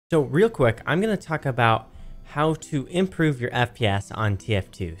So real quick, I'm going to talk about how to improve your FPS on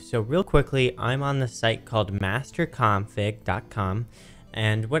TF2. So real quickly, I'm on the site called masterconfig.com.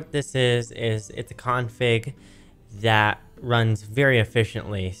 And what this is it's a config that runs very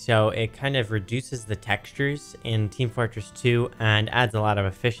efficiently. So it kind of reduces the textures in Team Fortress 2 and adds a lot of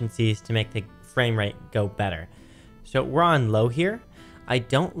efficiencies to make the frame rate go better. So we're on low here. I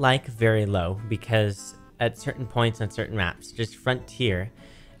don't like very low because at certain points on certain maps, just Frontier,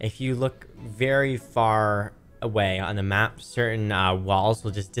 if you look very far away on the map, certain walls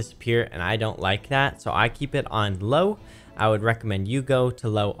will just disappear, and I don't like that. So I keep it on low. I would recommend you go to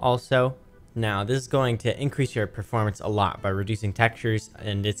low also. Now, this is going to increase your performance a lot by reducing textures,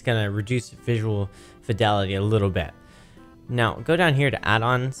 and it's going to reduce visual fidelity a little bit. Now, go down here to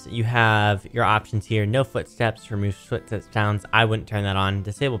add-ons. You have your options here. No footsteps, remove footsteps sounds. I wouldn't turn that on.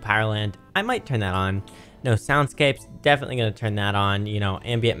 Disable Powerland. I might turn that on. No soundscapes. Definitely going to turn that on. You know,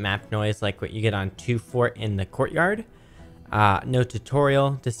 ambient map noise like what you get on 2 Fort in the courtyard. No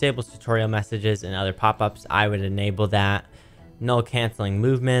tutorial. Disables tutorial messages and other pop-ups. I would enable that. Null canceling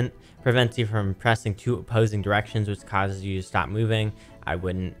movement. Prevents you from pressing 2 opposing directions, which causes you to stop moving. I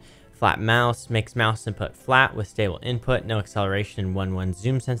wouldn't. Flat mouse makes mouse input flat with stable input, no acceleration and 1:1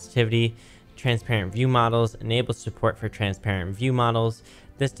 zoom sensitivity. Transparent view models enables support for transparent view models.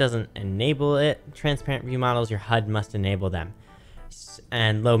 This doesn't enable it. Transparent view models, your HUD must enable them.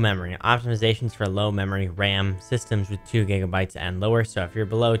 And low memory optimizations for low memory RAM systems with 2 GB and lower. So if you're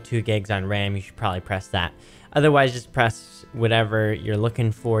below 2 gigs on RAM, you should probably press that. Otherwise, just press whatever you're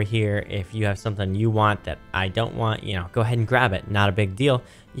looking for here. If you have something you want that I don't want, you know, go ahead and grab it. Not a big deal.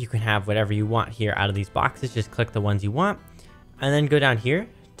 You can have whatever you want here out of these boxes. Just click the ones you want and then go down here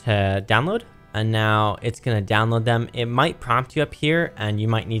to download. And now it's going to download them. It might prompt you up here and you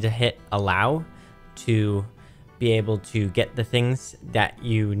might need to hit allow to be able to get the things that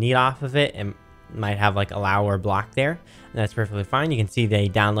you need off of it. It might have like allow or block there. And that's perfectly fine. You can see they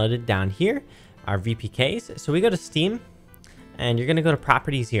downloaded down here our VPKs. So we go to Steam and you're going to go to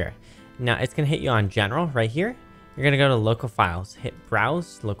properties here. Now it's going to hit you on general right here. You're going to go to local files, hit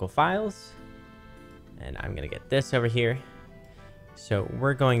browse local files. And I'm going to get this over here. So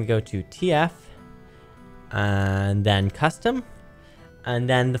we're going to go to TF and then custom. And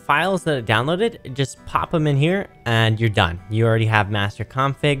then the files that it downloaded, just pop them in here and you're done. You already have Master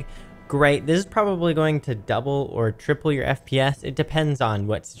Config. Great. This is probably going to double or triple your FPS. It depends on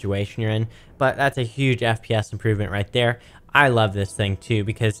what situation you're in, but that's a huge FPS improvement right there. I love this thing too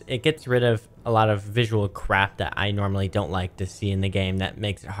because it gets rid of a lot of visual crap that I normally don't like to see in the game that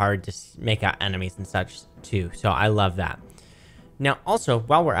makes it hard to make out enemies and such too. So I love that. Now also,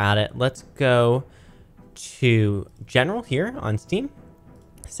 while we're at it, let's go to general here on Steam.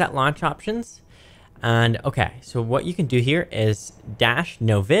 Set launch options. And okay, so what you can do here is dash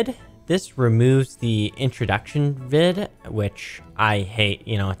no vid. This removes the introduction vid, which I hate.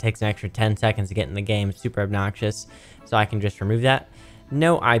 You know, it takes an extra 10 seconds to get in the game. It's super obnoxious. So I can just remove that.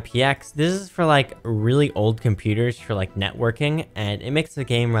 No IPX. This is for like really old computers for like networking, and it makes the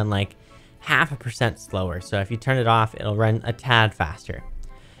game run like 0.5% slower. So if you turn it off, it'll run a tad faster.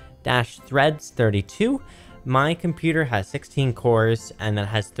 Dash threads 32. My computer has 16 cores and then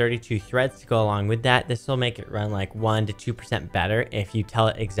has 32 threads to go along with that. This will make it run like 1 to 2% better if you tell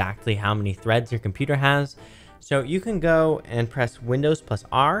it exactly how many threads your computer has. So you can go and press Windows plus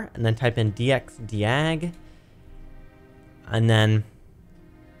R and then type in dxdiag. And then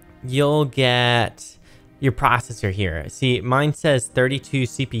you'll get your processor here. See, mine says 32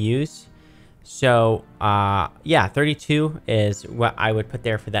 CPUs. So yeah, 32 is what I would put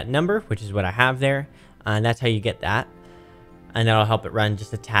there for that number, which is what I have there. And that's how you get that. And that'll help it run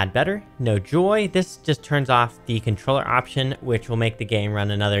just a tad better. No joy. This just turns off the controller option, which will make the game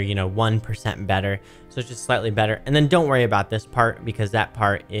run another, 1% better. So it's just slightly better. And then don't worry about this part because that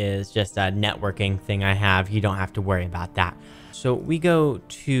part is just a networking thing I have. You don't have to worry about that. So we go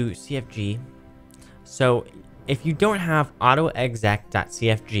to CFG. So if you don't have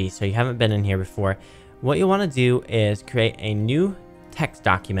autoexec.cfg, so you haven't been in here before, what you'll want to do is create a new text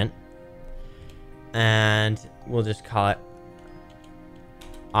document. And we'll just call it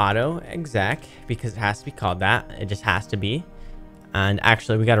autoexec because it has to be called that. It just has to be. And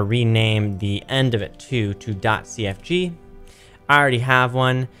actually, we got to rename the end of it to .cfg. I already have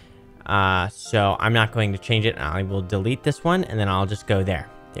one, so I'm not going to change it. I will delete this one, and then I'll just go there.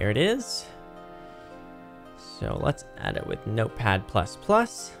 There it is. So let's add it with Notepad++.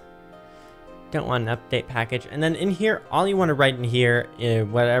 Don't want an update package. And then in here, all you want to write in here,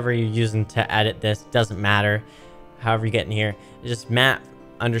 whatever you're using to edit this, doesn't matter. However you get in here, just map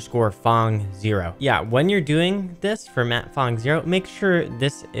mat_fong0. Yeah, when you're doing this for mat_fong0, make sure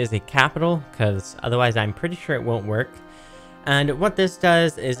this is a capital, because otherwise I'm pretty sure it won't work. And what this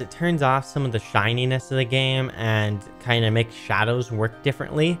does is it turns off some of the shininess of the game and kind of makes shadows work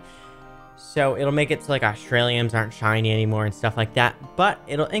differently. So it'll make it so like Australians aren't shiny anymore and stuff like that, but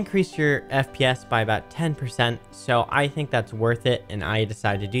it'll increase your FPS by about 10%. So I think that's worth it, and I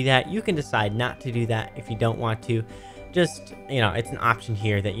decided to do that. You can decide not to do that if you don't want to. Just, it's an option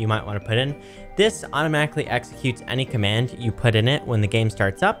here that you might want to put in. This automatically executes any command you put in it when the game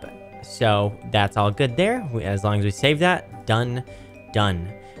starts up. So that's all good there. As long as we save that, done.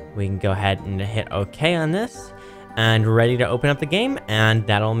 We can go ahead and hit OK on this, and we're ready to open up the game, and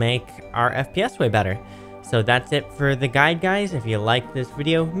that'll make our FPS way better. So that's it for the guide, guys. If you like this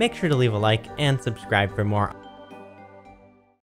video, make sure to leave a like and subscribe for more.